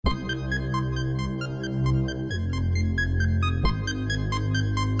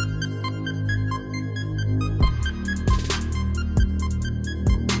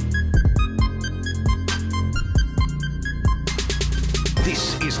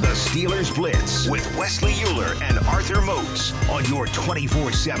the Steelers Blitz with Wesley Euler and Arthur Moats on your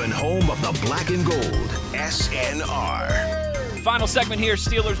 24/7 home of the black and gold, SNR. Final segment here,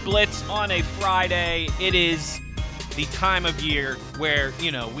 Steelers Blitz on a Friday. It is the time of year where,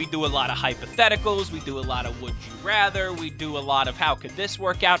 we do a lot of hypotheticals, we do a lot of would you rather, we do a lot of how could this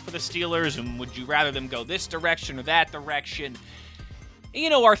work out for the Steelers, and would you rather them go this direction or that direction.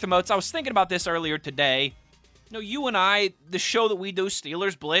 And Arthur Moats, I was thinking about this earlier today. You and I, the show that we do,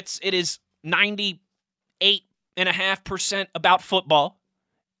 Steelers Blitz, it is 98.5% about football.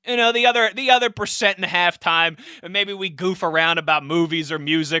 The other percent and a half time, maybe we goof around about movies or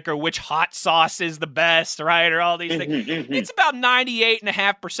music or which hot sauce is the best, right? Or all these things. It's about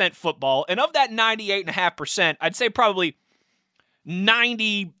 98.5% football. And of that 98.5%, I'd say probably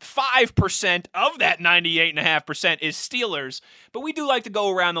 95% of that 98.5% is Steelers. But we do like to go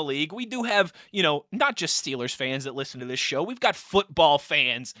around the league. We do have, not just Steelers fans that listen to this show. We've got football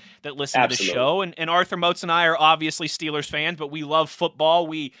fans that listen to the show. And Arthur Moats and I are obviously Steelers fans, but we love football.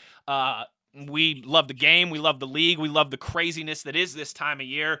 We love the game. We love the league. We love the craziness that is this time of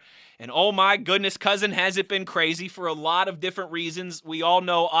year. And oh my goodness, cousin, has it been crazy for a lot of different reasons. We all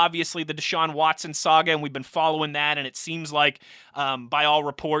know, obviously, the Deshaun Watson saga, and we've been following that, and it seems like, by all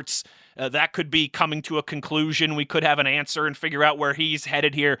reports, that could be coming to a conclusion. We could have an answer and figure out where he's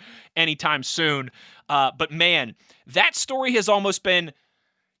headed here anytime soon. But man, that story has almost been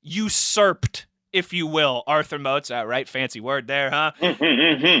usurped, if you will, Arthur Moats. Right, fancy word there, huh?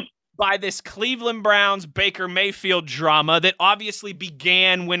 By this Cleveland Browns Baker Mayfield drama that obviously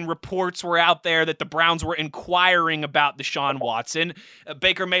began when reports were out there that the Browns were inquiring about Deshaun Watson.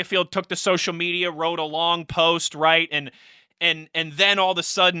 Baker Mayfield took to social media, wrote a long post, right? And then all of a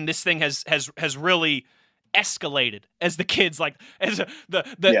sudden this thing has really escalated, as the kids like, as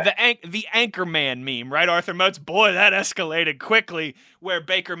the Anchorman meme, right, Arthur Moats? Boy, that escalated quickly, where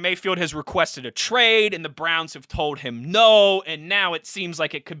Baker Mayfield has requested a trade and the Browns have told him no, and now it seems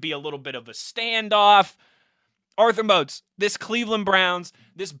like it could be a little bit of a standoff. Arthur Moats, this Cleveland Browns,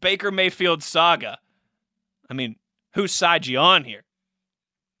 this Baker Mayfield saga, I mean, whose side you on here?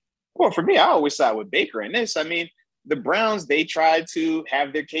 Well, for me, I always side with Baker in this. I mean, the Browns, they tried to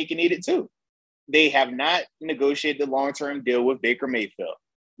have their cake and eat it too. They have not negotiated the long-term deal with Baker Mayfield.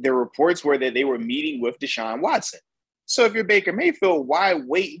 The reports were that they were meeting with Deshaun Watson. So if you're Baker Mayfield, why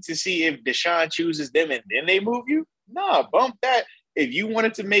wait to see if Deshaun chooses them and then they move you? Nah, bump that. If you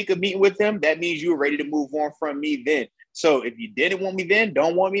wanted to make a meeting with him, that means you were ready to move on from me then. So if you didn't want me then,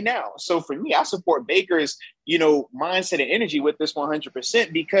 don't want me now. So for me, I support Baker's, mindset and energy with this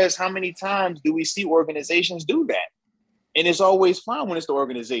 100%, because how many times do we see organizations do that? And it's always fine when it's the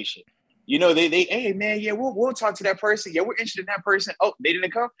organization. Hey, man, yeah, we'll talk to that person. Yeah, we're interested in that person. Oh, they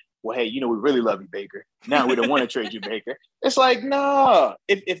didn't come? Well, hey, we really love you, Baker. Now we don't want to trade you, Baker. It's like, nah,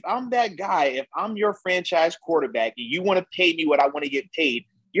 if I'm that guy, if I'm your franchise quarterback and you want to pay me what I want to get paid,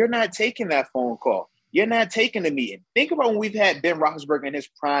 you're not taking that phone call. You're not taking the meeting. Think about when we've had Ben Roethlisberger in his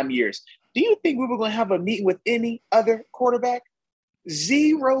prime years. Do you think we were going to have a meeting with any other quarterback?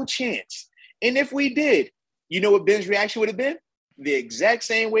 Zero chance. And if we did, you know what Ben's reaction would have been? The exact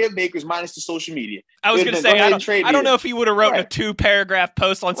same way of Baker's, minus the social media. I was going to say, I don't know if he would have wrote a 2-paragraph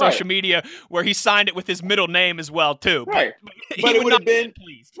post on social media where he signed it with his middle name as well, too. Right. But it would have been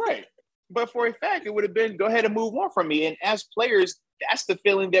pleased. Right. But for a fact, it would have been, go ahead and move on from me. And as players, that's the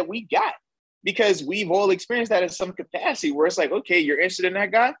feeling that we got, because we've all experienced that in some capacity where it's like, okay, you're interested in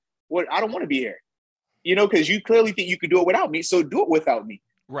that guy? Well, I don't want to be here. Because you clearly think you could do it without me. So do it without me.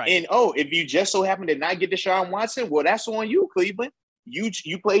 Right. And, if you just so happen to not get Deshaun Watson, well, that's on you, Cleveland.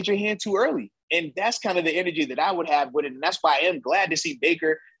 You played your hand too early. And that's kind of the energy that I would have with it. And that's why I am glad to see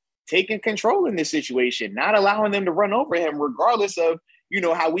Baker taking control in this situation, not allowing them to run over him, regardless of,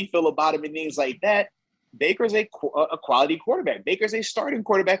 how we feel about him and things like that. Baker's a quality quarterback. Baker's a starting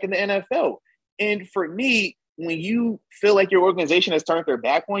quarterback in the NFL. And for me, when you feel like your organization has turned their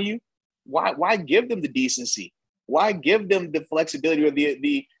back on you, why give them the decency? Why give them the flexibility or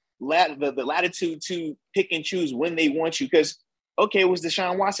the latitude to pick and choose when they want you? Because, okay, it was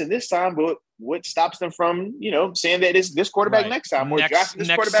Deshaun Watson this time, but what stops them from, saying that it's this quarterback next time or drafting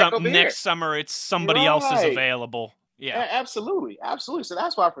this quarterback over here? Next summer, it's somebody else is available. Yeah, absolutely. Absolutely. So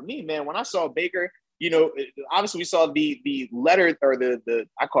that's why for me, man, when I saw Baker, obviously we saw the letter or the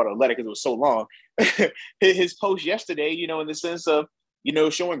I call it a letter because it was so long, his post yesterday, in the sense of,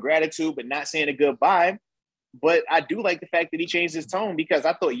 showing gratitude, but not saying a goodbye. But I do like the fact that he changed his tone, because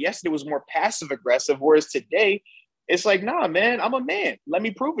I thought yesterday was more passive aggressive, whereas today it's like, nah, man, I'm a man. Let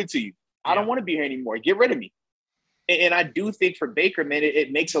me prove it to you. I don't want to be here anymore. Get rid of me. And I do think for Baker, man,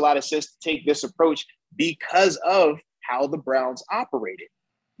 it makes a lot of sense to take this approach because of how the Browns operated.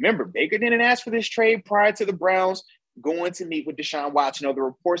 Remember, Baker didn't ask for this trade prior to the Browns going to meet with Deshaun Watson. The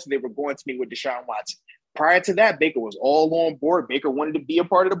reports that they were going to meet with Deshaun Watson. Prior to that, Baker was all on board. Baker wanted to be a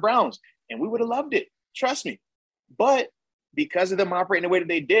part of the Browns, and we would have loved it. Trust me. But because of them operating the way that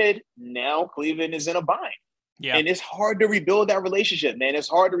they did, now Cleveland is in a bind. Yeah. And it's hard to rebuild that relationship, man. It's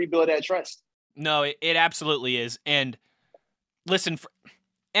hard to rebuild that trust. No, it absolutely is. And listen, for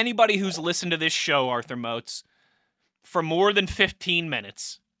anybody who's listened to this show, Arthur Moats, for more than 15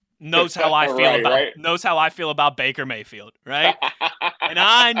 minutes, knows how I feel about Baker Mayfield, right? And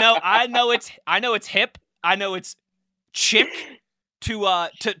I know it's hip. I know it's chick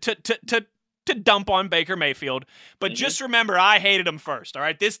to dump on Baker Mayfield, but just remember, I hated him first. All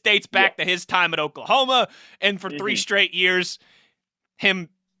right, this dates back to his time at Oklahoma, and for 3 straight years, him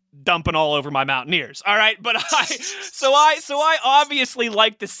dumping all over my Mountaineers. All right, but I obviously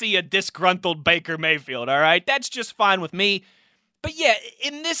like to see a disgruntled Baker Mayfield. All right, that's just fine with me. But yeah,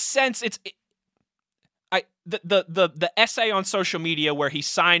 in this sense, the essay on social media where he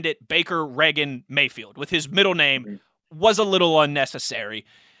signed it Baker Reagan Mayfield with his middle name was a little unnecessary.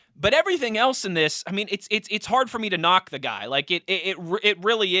 But everything else in this, I mean, it's hard for me to knock the guy. Like it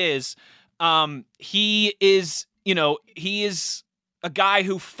really is. He is a guy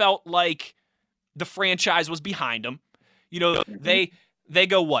who felt like the franchise was behind him. You know, they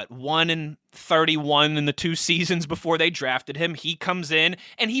go what, 1-31 in the 2 seasons before they drafted him. He comes in,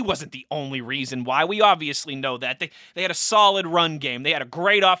 and he wasn't the only reason why. We obviously know that they had a solid run game. They had a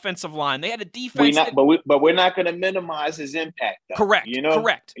great offensive line. They had a defense. But we're not going to minimize his impact, though. Correct. You know,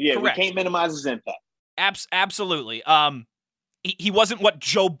 correct. Yeah, correct. We can't minimize his impact. Absolutely. He wasn't what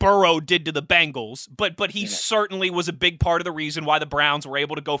Joe Burrow did to the Bengals, but he certainly was a big part of the reason why the Browns were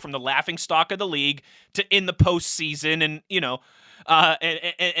able to go from the laughingstock of the league to in the postseason, and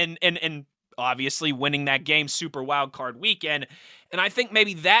and obviously winning that game Super Wild Card Weekend. And I think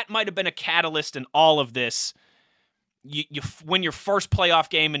maybe that might have been a catalyst in all of this. You win your first playoff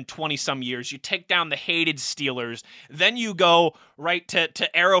game in 20-some years. You take down the hated Steelers. Then you go right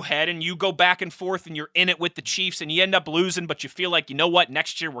to Arrowhead, and you go back and forth, and you're in it with the Chiefs, and you end up losing, but you feel like, you know what,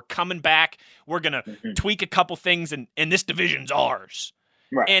 next year we're coming back. We're going to tweak a couple things, and this division's ours.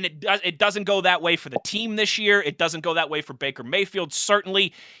 Right. And it doesn't go that way for the team this year. It doesn't go that way for Baker Mayfield.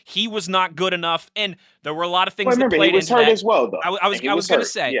 Certainly, he was not good enough, and there were a lot of things that played into that. He was hurt as well, though. I was going to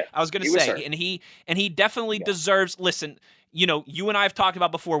say, and he definitely deserves. Listen, you know, you and I have talked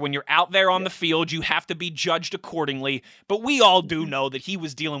about before. When you're out there on the field, you have to be judged accordingly. But we all do know that he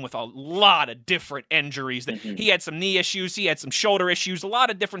was dealing with a lot of different injuries. That he had some knee issues, he had some shoulder issues, a lot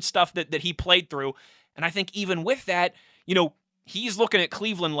of different stuff that he played through. And I think even with that, you know, he's looking at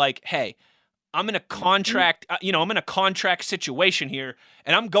Cleveland like, hey, I'm in a contract, I'm in a contract situation here,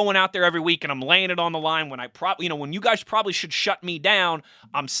 and I'm going out there every week and I'm laying it on the line when when you guys probably should shut me down,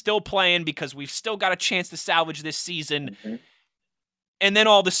 I'm still playing because we've still got a chance to salvage this season. And then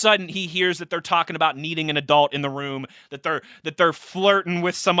all of a sudden he hears that they're talking about needing an adult in the room, that they're flirting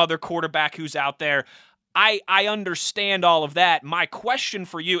with some other quarterback who's out there. I understand all of that. My question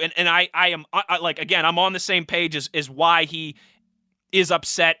for you, and I am again, I'm on the same page as why he is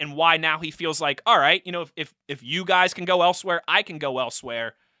upset and why now he feels like, all right, you know, if you guys can go elsewhere, I can go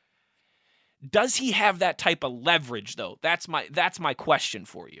elsewhere. Does he have that type of leverage, though? That's my question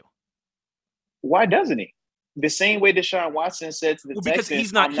for you. Why doesn't he? The same way Deshaun Watson said to the Texans,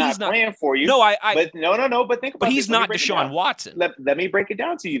 he's not playing for you. No, but no. But think about it. But he's not Deshaun Watson. Let me break it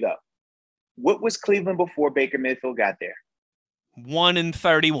down to you, though. What was Cleveland before Baker Mayfield got there?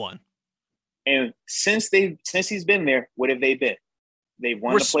 1-31. And since he's been there, what have they been? They've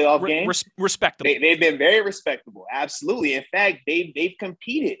won the playoff game. Respectable. They've been very respectable. Absolutely. In fact, they've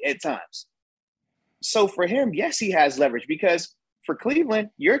competed at times. So for him, yes, he has leverage, because for Cleveland,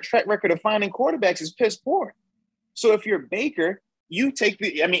 your track record of finding quarterbacks is piss poor. So if you're Baker, you take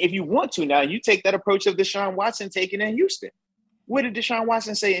if you want to now, you take that approach of Deshaun Watson taking in Houston. What did Deshaun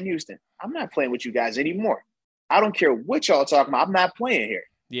Watson say in Houston? I'm not playing with you guys anymore. I don't care what y'all talking about. I'm not playing here.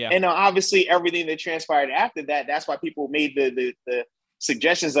 Yeah. And obviously everything that transpired after that, that's why people made the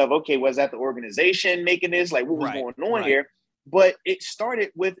suggestions of, okay, was that the organization making this? Like, what was going on here? But it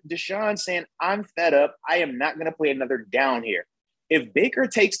started with Deshaun saying, I'm fed up. I am not going to play another down here. If Baker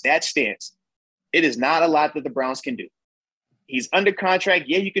takes that stance, it is not a lot that the Browns can do. He's under contract.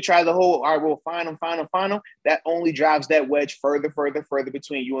 Yeah, you could try the whole, all right, we'll fine him. That only drives that wedge further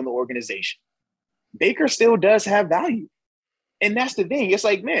between you and the organization. Baker still does have value. And that's the thing. It's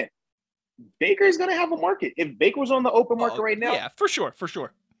like, man, Baker is going to have a market. If Baker was on the open market right now. Yeah, for sure.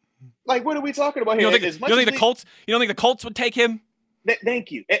 Like, what are we talking about here? You don't think the Colts would take him?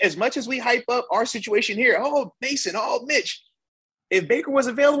 Thank you. As much as we hype up our situation here, oh, Mason, oh, Mitch, If Baker was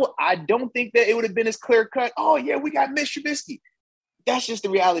available, I don't think that it would have been as clear cut. Oh, yeah, we got Mitch Trubisky. That's just the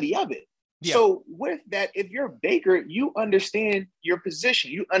reality of it. Yeah. So with that, if you're Baker, you understand your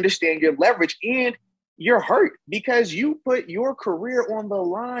position, you understand your leverage, and you're hurt because you put your career on the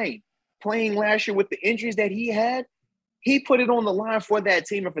line playing last year with the injuries that he had. He put it on the line for that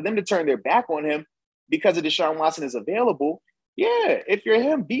team, and for them to turn their back on him because of Deshaun Watson is available. Yeah, if you're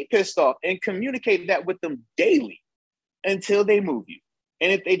him, be pissed off and communicate that with them daily until they move you.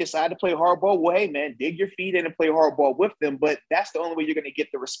 And if they decide to play hardball, well, hey, man, dig your feet in and play hardball with them. But that's the only way you're going to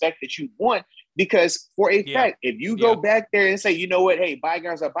get the respect that you want. Because for a fact, if you go back there and say, you know what, hey,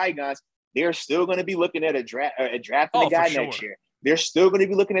 bygones are bygones, they're still going to be looking at drafting a guy next year. They're still going to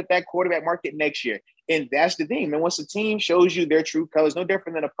be looking at that quarterback market next year. And that's the thing, man. Once a team shows you their true colors, no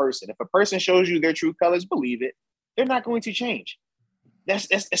different than a person. If a person shows you their true colors, believe it, they're not going to change. That's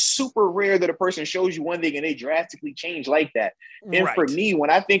super rare that a person shows you one thing and they drastically change like that. And for me, when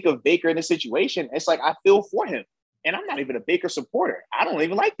I think of Baker in this situation, it's like I feel for him. And I'm not even a Baker supporter. I don't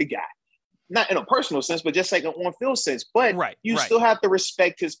even like the guy. Not in a personal sense, but just like an on-field sense. But you still have to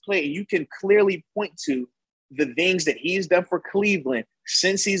respect his play. You can clearly point to the things that he's done for Cleveland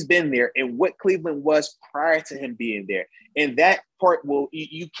since he's been there and what Cleveland was prior to him being there. And that part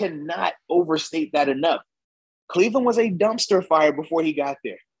you cannot overstate that enough. Cleveland was a dumpster fire before he got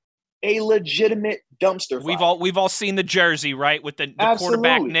there. A legitimate dumpster fire. We've all seen the jersey, right? With the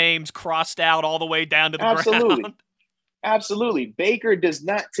quarterback names crossed out all the way down to the ground. Absolutely. Baker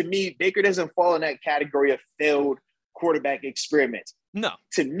doesn't fall in that category of failed quarterback experiments. No.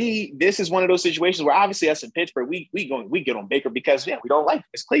 To me, this is one of those situations where obviously us in Pittsburgh, we get on Baker because we don't like it.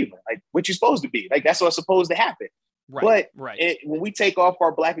 It's Cleveland. Like what you supposed to be. Like that's what's supposed to happen. Right. But when we take off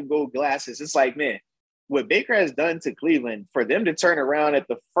our black and gold glasses, it's like, man, what Baker has done to Cleveland, for them to turn around at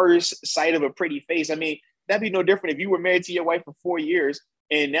the first sight of a pretty face, I mean, that'd be no different if you were married to your wife for 4 years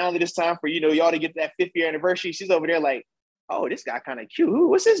and now that it's time for, y'all to get that 5th year anniversary, she's over there like, oh, this guy kind of cute.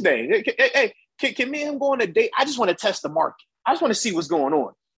 What's his name? Hey, can me and him go on a date? I just want to test the market. I just want to see what's going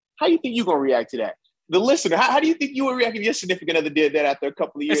on. How do you think you're going to react to that? The listener, how do you think you would react if your significant other did that after a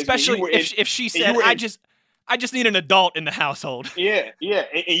couple of years? Especially if she said, I just need an adult in the household. Yeah.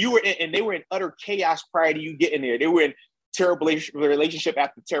 And they were in utter chaos prior to you getting there. They were in terrible relationship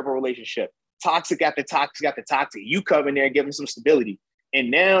after terrible relationship. Toxic after toxic after toxic. You come in there and give them some stability. And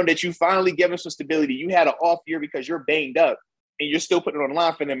now that you finally give them some stability, you had an off year because you're banged up and you're still putting it on the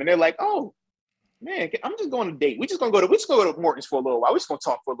line for them. And they're like, oh, man, I'm just going to date. We're just going to go to Morton's for a little while. We're just going to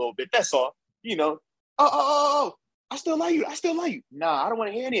talk for a little bit. That's all. Oh, I still like you. Nah, I don't want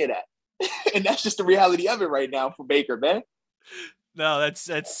to hear any of that. And that's just the reality of it right now for Baker, man. No, that's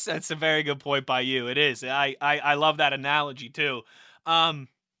a very good point by you. It is. I love that analogy too. Serves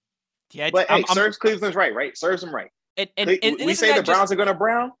Cleveland's right? Serves them right. And we say the Browns are going to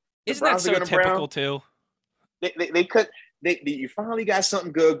brown. Isn't that so typical too? You finally got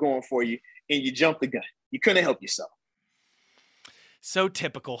something good going for you, and you jumped the gun. You couldn't help yourself. So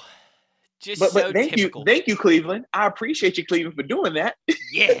typical. But thank you, Cleveland. I appreciate you, Cleveland, for doing that.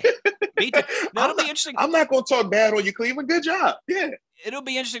 Yeah, me too. That'll be interesting. I'm not going to talk bad on you, Cleveland. Good job. Yeah, it'll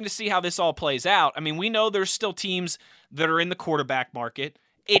be interesting to see how this all plays out. I mean, we know there's still teams that are in the quarterback market.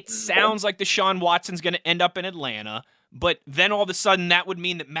 It sounds like Deshaun Watson's going to end up in Atlanta, but then all of a sudden that would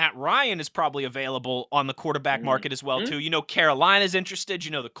mean that Matt Ryan is probably available on the quarterback market as well too. Carolina's interested.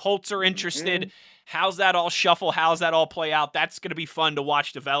 The Colts are interested. How's that all shuffle? How's that all play out? That's going to be fun to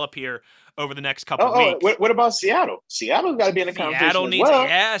watch develop here over the next couple of weeks. What about Seattle? Seattle's got to be in the conversation Seattle needs a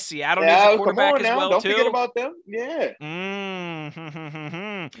quarterback as well, too. Don't forget about them. Yeah.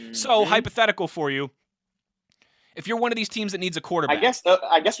 So, hypothetical for you. If you're one of these teams that needs a quarterback. I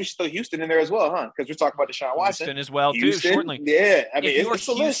guess we should throw Houston in there as well, huh? Because we're talking about Deshaun Watson. Houston as well, too, shortly. Yeah. I mean, it's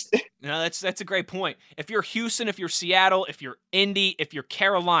a list. No, that's a great point. If you're Houston, if you're Seattle, if you're Indy, if you're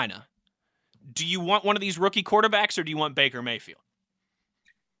Carolina, do you want one of these rookie quarterbacks or do you want Baker Mayfield?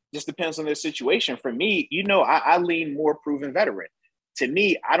 Just depends on their situation. For me, I lean more proven veteran. To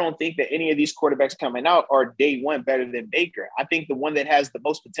me, I don't think that any of these quarterbacks coming out are day one better than Baker. I think the one that has the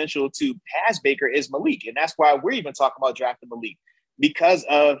most potential to pass Baker is Malik. And that's why we're even talking about drafting Malik, because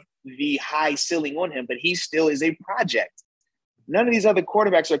of the high ceiling on him, but he still is a project. None of these other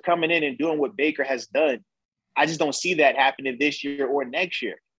quarterbacks are coming in and doing what Baker has done. I just don't see that happening this year or next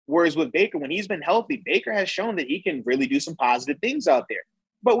year. Whereas with Baker, when he's been healthy, Baker has shown that he can really do some positive things out there.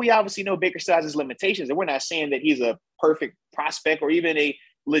 But we obviously know Baker still has his limitations, and we're not saying that he's a perfect prospect or even a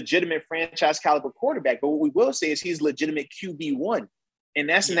legitimate franchise caliber quarterback. But what we will say is he's legitimate QB1. And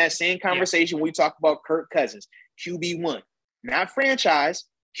that's in that same conversation when we talk about Kirk Cousins, QB1, not franchise,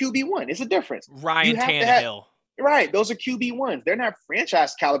 QB1. It's a difference. Ryan Tannehill. Right. Those are QB1s. They're not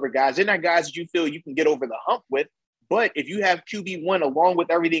franchise caliber guys. They're not guys that you feel you can get over the hump with. But if you have QB1 along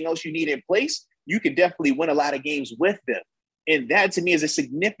with everything else you need in place, you can definitely win a lot of games with them. And that to me is a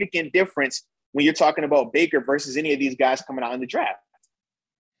significant difference when you're talking about Baker versus any of these guys coming out in the draft.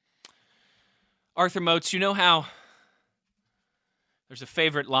 Arthur Moats, you know how there's a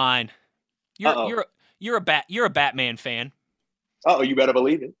favorite line. You're a Batman fan. Oh, you better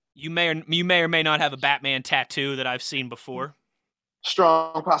believe it. You may or may not have a Batman tattoo that I've seen before.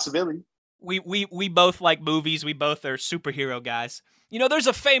 Strong possibility. We both like movies. We both are superhero guys. You know, there's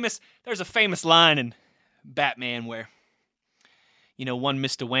a famous line in Batman where, you know, one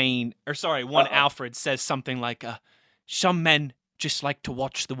Alfred says something like, "Some men just like to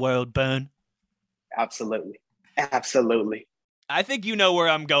watch the world burn." Absolutely. I think you know where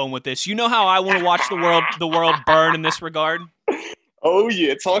I'm going with this. You know how I want to watch the world burn in this regard? Oh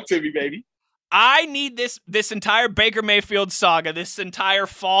yeah, talk to me, baby. I need this entire Baker Mayfield saga, this entire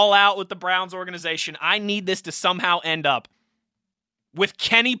fallout with the Browns organization. I need this to somehow end up with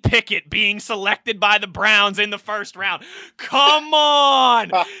Kenny Pickett being selected by the Browns in the first round. Come on!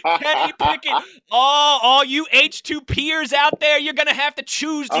 Kenny Pickett. All you H2 peers out there, you're going to have to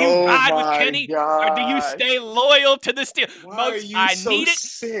choose. Do you ride with Kenny or do you stay loyal to the Steelers? I need it.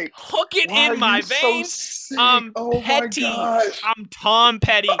 Sick? Hook it in my veins. I'm Petty. I'm Tom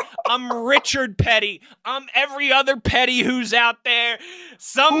Petty. I'm Richard Petty. I'm every other Petty who's out there.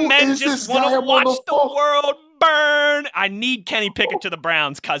 Some men just want to watch the world burn. I need Kenny Pickett to the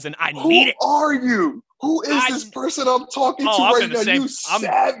Browns, cousin. I need it. Who are you? Who is this person I'm talking to right now? You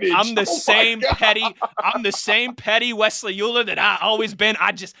savage. I'm the same Petty. I'm the same Petty Wesley Euler that I always been.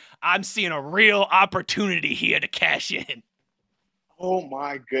 I'm seeing a real opportunity here to cash in. Oh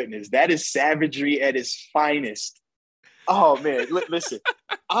my goodness. That is savagery at its finest. Oh man, listen.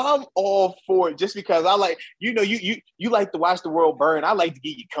 I'm all for it just because I like, you know, you like to watch the world burn. I like to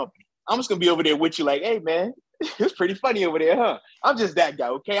give you company. I'm just gonna be over there with you like, hey man, it's pretty funny over there, huh? I'm just that guy,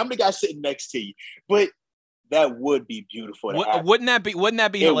 okay? I'm the guy sitting next to you. But that would be beautiful. Wouldn't that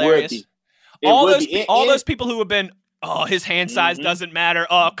be hilarious? All those people who have been, oh, his hand size doesn't matter.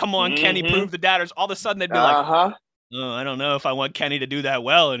 Oh, come on, Kenny, prove the doubters. All of a sudden they'd be like, oh, I don't know if I want Kenny to do that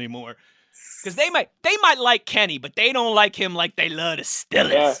well anymore. Because they might like Kenny, but they don't like him like they love the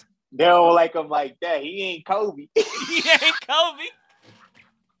Steelers. Yeah, they don't like him like that. He ain't Kobe. He ain't Kobe.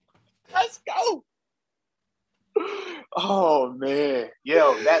 Let's go. Oh man,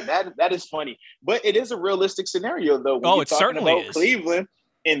 yo, that is funny, but it is a realistic scenario though. When it certainly is. Cleveland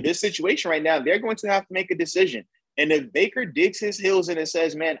in this situation right now, they're going to have to make a decision. And if Baker digs his heels in and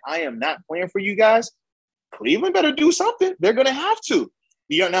says, "Man, I am not playing for you guys," Cleveland better do something. They're going to have to.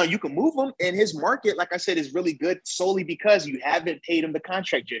 Now you can move him, and his market, like I said, is really good solely because you haven't paid him the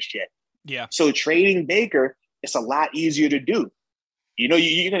contract just yet. Yeah. So trading Baker, it's a lot easier to do. You know,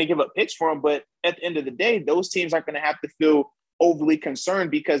 you're going to give up picks for him, but at the end of the day, those teams aren't going to have to feel overly concerned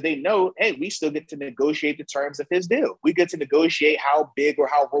because they know, hey, we still get to negotiate the terms of his deal. We get to negotiate how big or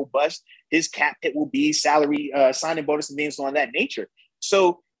how robust his cap hit will be, salary, signing bonus, and things on that nature.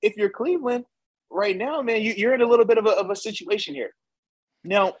 So if you're Cleveland right now, man, you're in a little bit of a situation here.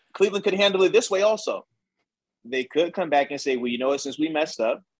 Now, Cleveland could handle it this way also. They could come back and say, well, you know what, since we messed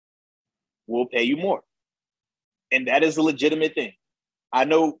up, we'll pay you more. And that is a legitimate thing. I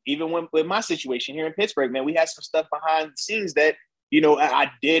know even with my situation here in Pittsburgh, man, we had some stuff behind the scenes that, you know,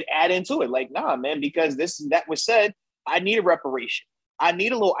 I did add into it. Like, nah, man, because this and that was said, I need a reparation. I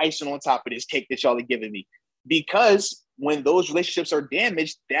need a little icing on top of this cake that y'all are giving me. Because when those relationships are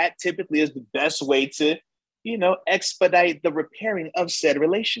damaged, that typically is the best way to, you know, expedite the repairing of said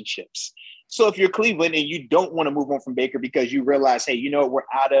relationships. So if you're Cleveland and you don't want to move on from Baker because you realize, hey, you know, we're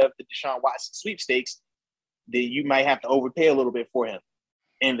out of the Deshaun Watson sweepstakes, then you might have to overpay a little bit for him.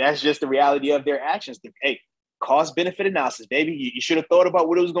 And that's just the reality of their actions. Hey, cost-benefit analysis, baby. You should have thought about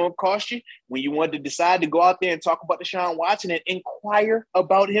what it was going to cost you when you wanted to decide to go out there and talk about Deshaun Watson and inquire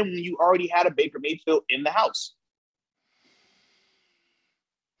about him when you already had a Baker Mayfield in the house.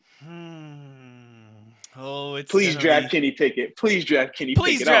 Oh, please draft Kenny Pickett. Please draft Kenny Pickett.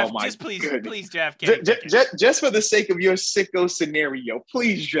 Please draft Kenny Pickett. Just for the sake of your sicko scenario,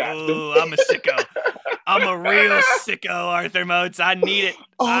 please draft him. I'm a sicko. I'm a real sicko, Arthur Moats. I need it.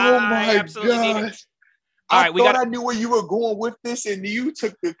 I absolutely need God. it. All right, I knew where you were going with this, and you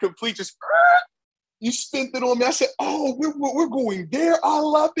took the complete you spent it on me. I said, "Oh, we're going there. I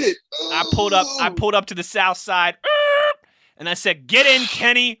love it." I pulled up to the south side, and I said, "Get in,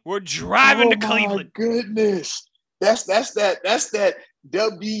 Kenny. We're driving to Cleveland." Oh my goodness, that's that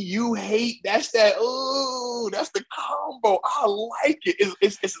W hate. That's that. Oh, that's the combo. I like it.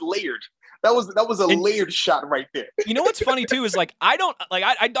 It's layered. That was a layered shot right there. You know what's funny too is like I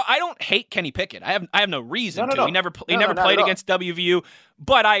don't hate Kenny Pickett. I have no reason to. No. He never played against WVU,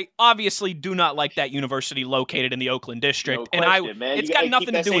 but I obviously do not like that university located in the Oakland district. No question, man. It's got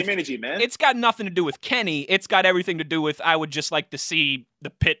nothing to do with energy, man. It's got nothing to do with Kenny. It's got everything to do with I would just like to see the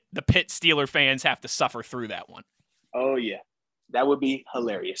Pitt Steeler fans have to suffer through that one. Oh yeah, that would be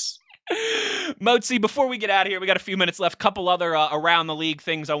hilarious. Mozi, before we get out of here, we got a few minutes left. Couple other around the league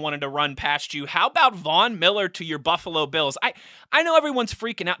things I wanted to run past you. How about Von Miller to your Buffalo Bills? I know everyone's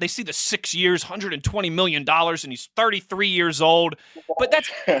freaking out. They see the 6 years, $120 million, and he's 33 years old. But that's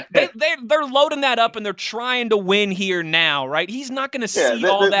they're loading that up, and they're trying to win here now, right? He's not going to see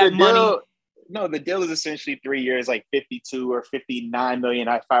all that money. No, the deal is essentially 3 years, like 52 or 59 million,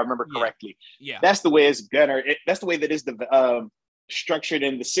 if I remember correctly. Yeah. That's the way it's gonna. That's the way that is structured,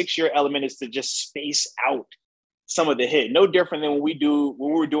 and the 6-year element is to just space out some of the hit. No different than when we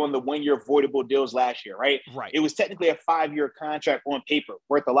were doing the 1-year voidable deals last year, right? Right. It was technically a 5-year contract on paper,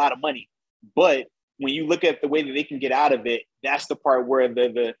 worth a lot of money. But when you look at the way that they can get out of it, that's the part where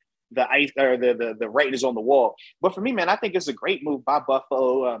the ice or the writing is on the wall. But for me, man, I think it's a great move by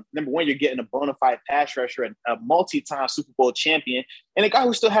Buffalo. Number one, you're getting a bona fide pass rusher and a multi-time Super Bowl champion, and a guy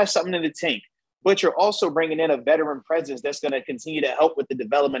who still has something in the tank. But you're also bringing in a veteran presence that's going to continue to help with the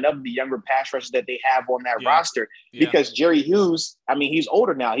development of the younger pass rushers that they have on that roster. Yeah. Because Jerry Hughes, I mean, he's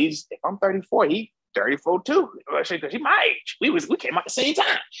older now. If I'm 34, he's 34 too. He's my age. We came out the same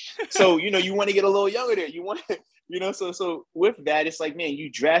time. So, you want to get a little younger there. You want to, so with that, it's like, man, you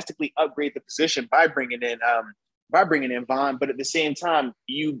drastically upgrade the position by bringing in Von, but at the same time,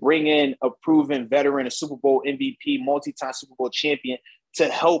 you bring in a proven veteran, a Super Bowl MVP, multi-time Super Bowl champion, to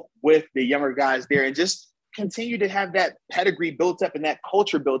help with the younger guys there and just continue to have that pedigree built up and that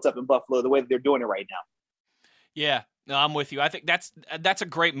culture built up in Buffalo the way that they're doing it right now. Yeah, no, I'm with you. I think that's a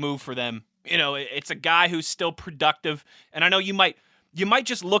great move for them. It's a guy who's still productive. And I know you might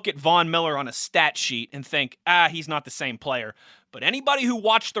just look at Von Miller on a stat sheet and think, he's not the same player. But anybody who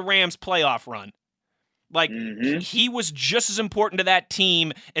watched the Rams playoff run, he was just as important to that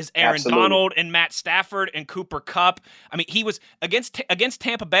team as Aaron Donald and Matt Stafford and Cooper Kupp. I mean, he was against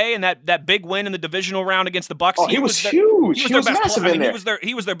Tampa Bay in that big win in the divisional round against the Bucs. Oh, he was huge. He was massive in there.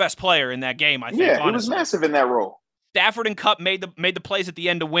 He was their best player in that game, I think. Yeah, honestly. He was massive in that role. Stafford and Kupp made the plays at the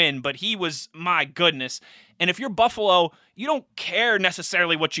end to win, but he was, my goodness. And if you're Buffalo, you don't care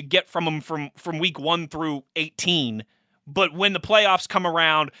necessarily what you get from him from week 1 through 18. But when the playoffs come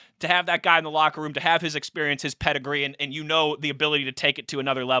around, to have that guy in the locker room, to have his experience, his pedigree, and the ability to take it to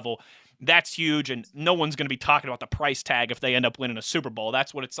another level, that's huge. And no one's going to be talking about the price tag if they end up winning a Super Bowl.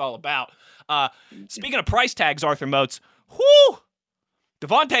 That's what it's all about. Speaking of price tags, Arthur Moats,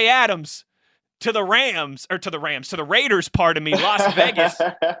 Devontae Adams to the Raiders, Las Vegas,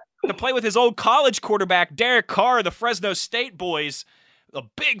 to play with his old college quarterback, Derek Carr, the Fresno State boys, a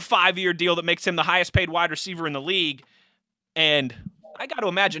big 5-year deal that makes him the highest paid wide receiver in the league. And I got to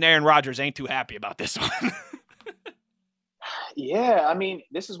imagine Aaron Rodgers ain't too happy about this one. Yeah, I mean,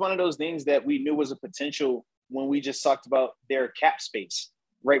 this is one of those things that we knew was a potential when we just talked about their cap space,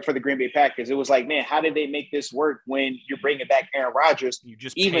 right, for the Green Bay Packers. It was like, man, how did they make this work when you're bringing back Aaron Rodgers? You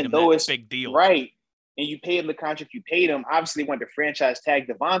just even paid though him it's big deal, right? And you paid him the contract you paid him. Obviously, wanted to franchise tag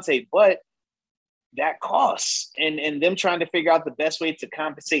Devontae, but that costs. And them trying to figure out the best way to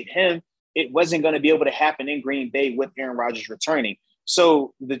compensate him, it wasn't going to be able to happen in Green Bay with Aaron Rodgers returning.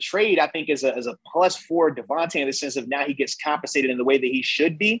 So the trade, I think, is a plus for Devontae in the sense of now he gets compensated in the way that he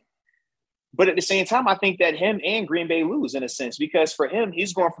should be. But at the same time, I think that him and Green Bay lose in a sense because for him,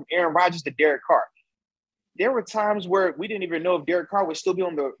 he's going from Aaron Rodgers to Derek Carr. There were times where we didn't even know if Derek Carr would still be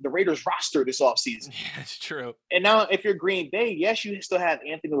on the Raiders roster this offseason. Yeah, that's true. And now if you're Green Bay, yes, you still have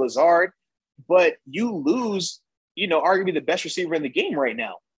Anthony Lazard, but you lose, arguably the best receiver in the game right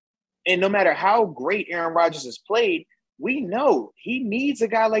now. And no matter how great Aaron Rodgers has played, we know he needs a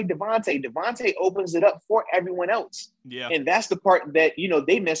guy like Devontae. Devontae opens it up for everyone else. Yeah. And that's the part that,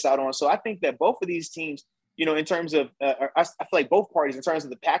 they miss out on. So I think that both of these teams, in terms of, I feel like both parties, in terms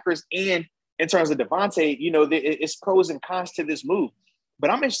of the Packers and in terms of Devontae, it's pros and cons to this move. But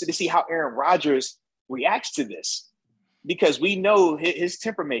I'm interested to see how Aaron Rodgers reacts to this because we know his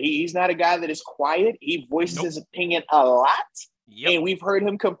temperament. He's not a guy that is quiet. He voices his opinion a lot. Yep. And we've heard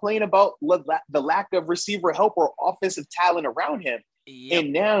him complain about the lack of receiver help or offensive talent around him. Yep.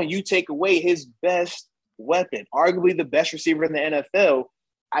 And now you take away his best weapon, arguably the best receiver in the NFL.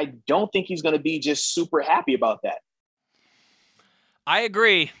 I don't think he's going to be just super happy about that. I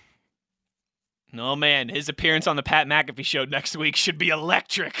agree. No, man, his appearance on the Pat McAfee show next week should be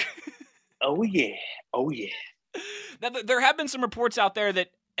electric. Oh, yeah. Oh, yeah. Now, there have been some reports out there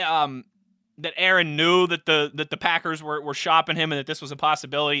that that Aaron knew that the Packers were shopping him and that this was a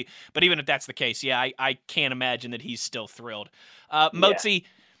possibility. But even if that's the case, yeah, I can't imagine that he's still thrilled. Motzi,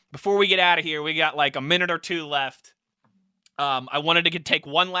 before we get out of here, we got like a minute or two left. I wanted to take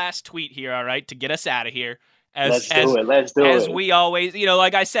one last tweet here, all right, to get us out of here. Let's do it. As we always,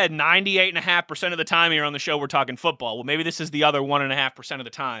 like I said, 98.5% of the time here on the show, we're talking football. Well, maybe this is the other 1.5% of the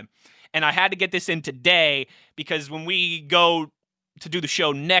time. And I had to get this in today because when we go to do the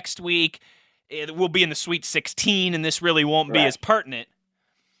show next week, it will be in the Sweet 16, and this really won't be as pertinent.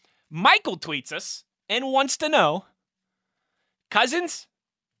 Michael tweets us and wants to know, Cousins,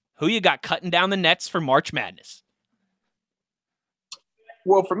 who you got cutting down the nets for March Madness?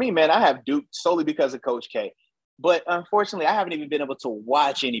 Well, for me, man, I have Duke solely because of Coach K. But unfortunately, I haven't even been able to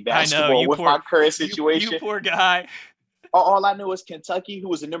watch any basketball with my current situation. You poor guy. All I know is Kentucky, who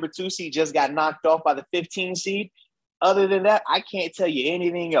was the number 2 seed, just got knocked off by the 15 seed. Other than that, I can't tell you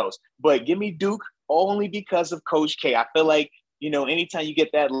anything else. But give me Duke only because of Coach K. I feel like, anytime you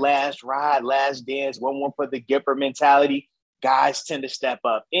get that last ride, last dance, 1-1 for the Gipper mentality, guys tend to step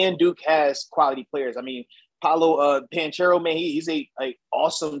up. And Duke has quality players. I mean, Paolo Banchero, man, he's a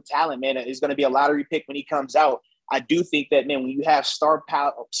awesome talent, man. He's going to be a lottery pick when he comes out. I do think that, man, when you have star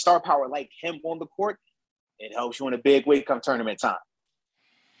power like him on the court, it helps you in a big way come tournament time.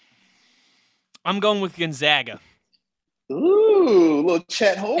 I'm going with Gonzaga. Ooh, little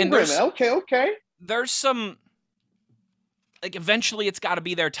Chet Holmgren. Okay. There's some, eventually it's got to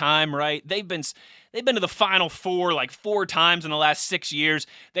be their time, right? They've been to the Final Four like 4 times in the last 6 years.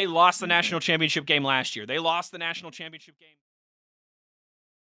 They lost the national championship game last year. They lost the national championship game.